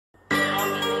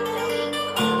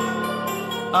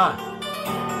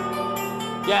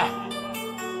Yeah.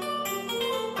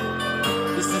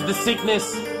 This is the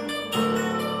sickness.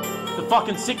 The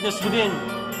fucking sickness within.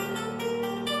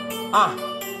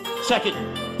 Check it.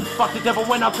 Fuck the devil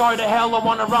when I go to hell. I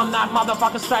wanna run that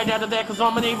motherfucker straight out of there, cause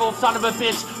I'm an evil son of a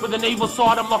bitch with an evil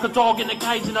side. I'm like a dog in a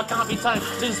cage and I can't be tamed.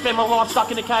 Didn't spend my life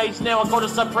stuck in a cage. Now I gotta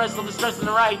suppress all the stress and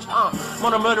the rage. I'm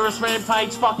on a murderous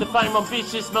rampage. Fuck the fame, I'm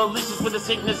vicious, malicious with a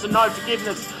sickness and no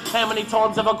forgiveness. How many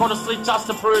times have I gotta slip just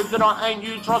to prove that I ain't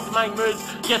you? Tries to make moves,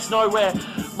 gets nowhere.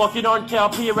 Like you don't care,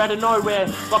 appear out of nowhere.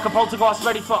 Like a poltergeist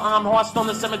ready for armed heist on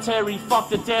the cemetery. Fuck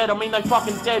the dead, I mean they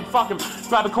fucking dead. Fuck 'em.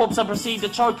 Grab a corpse and proceed to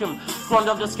choke 'em. Grind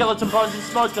up the skeleton bones and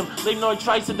smoke them. Leave no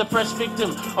trace of the fresh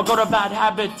victim. I got a bad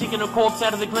habit, digging a corpse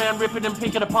out of the ground, rip it and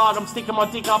pick it apart. I'm sticking my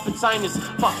dick up in sameness.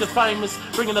 Fuck the famous,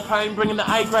 bringing the pain, bringing the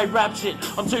A-grade rap shit.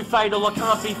 I'm too fatal, I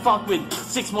can't be fucked with.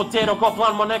 6 more dead, I got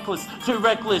blood on my necklace. Too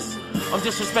reckless. I'm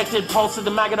disrespected, pulse of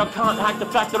the maggot. I can't hack the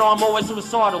fact that I'm always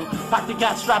suicidal. Pack the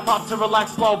gas, strap up to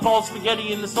relax, blow bowl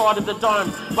spaghetti in the side of the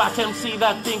dome. Whack MC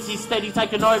that thinks he's steady,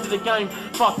 taking over the game.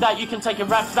 Fuck that, you can take your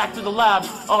raps back to the lab.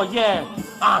 Oh yeah,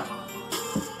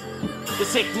 The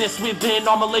sickness within,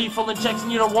 I'm a lethal injection.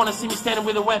 You don't want to see me standing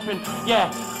with a weapon.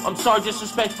 Yeah, I'm so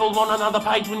disrespectful on another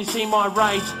page when you see my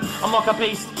rage. I'm like a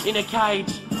beast in a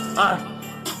cage.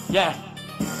 Yeah.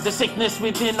 The sickness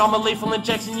within, I'm a lethal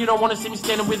injection. You don't want to see me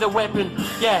standing with a weapon.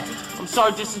 Yeah, I'm so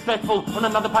disrespectful on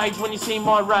another page when you see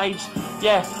my rage.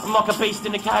 Yeah, I'm like a beast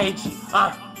in a cage.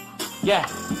 Yeah.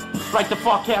 Break the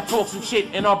fuck out, talk some shit,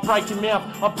 and I'll break your mouth.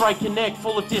 I'll break your neck,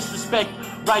 full of disrespect.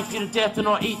 Rape you to death and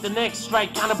I eat the neck.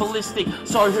 Straight cannibalistic,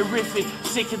 so horrific,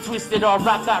 sick and twisted. I'll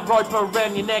wrap that rope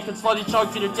around your neck and slowly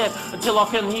choke you to death until I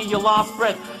can hear your last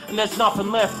breath. And there's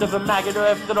nothing left of a maggot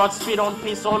earth that I'd spit on,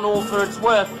 piss on, all for its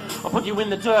worth. I'll put you in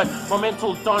the dirt, my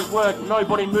mental don't work.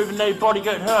 Nobody moving, nobody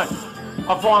get hurt.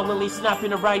 I violently snap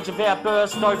in a rage of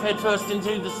outburst, dove head first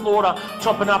into the slaughter,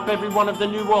 chopping up every one of the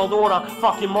New World Order.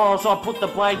 Fucking morals, I put the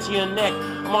blade to your neck.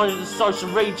 I'm only the social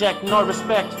reject, no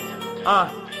respect.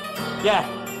 Yeah.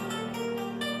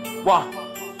 What?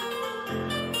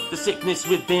 The sickness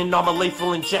within, I'm a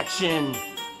lethal injection.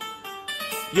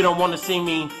 You don't want to see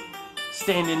me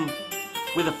standing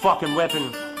with a fucking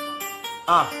weapon.